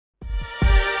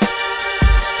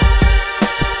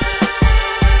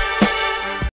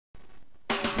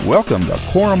Welcome to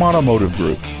Korum Automotive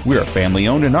Group. We are family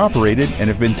owned and operated and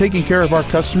have been taking care of our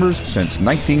customers since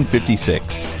 1956.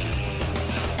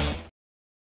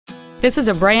 This is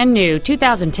a brand new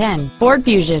 2010 Ford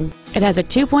Fusion. It has a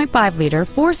 2.5-liter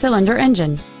four-cylinder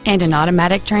engine and an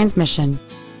automatic transmission.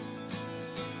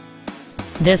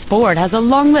 This Ford has a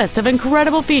long list of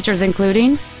incredible features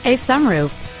including a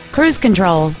sunroof, cruise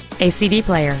control, a CD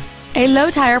player, a low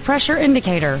tire pressure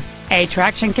indicator, a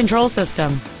traction control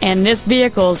system, and this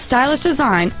vehicle's stylish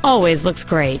design always looks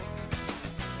great.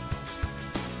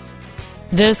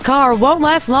 This car won't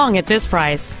last long at this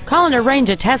price. Call and arrange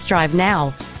a test drive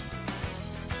now.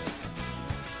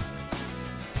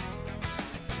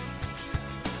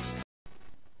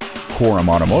 Korum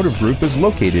Automotive Group is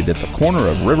located at the corner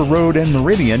of River Road and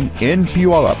Meridian in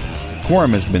Puyallup.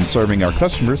 Korum has been serving our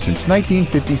customers since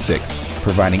 1956,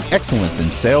 providing excellence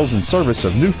in sales and service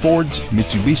of new Fords,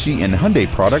 Mitsubishi, and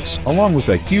Hyundai products, along with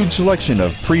a huge selection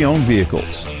of pre-owned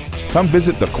vehicles. Come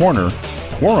visit the corner,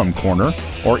 Korum Corner,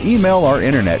 or email our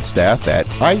internet staff at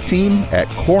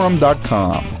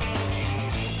iteam@korum.com.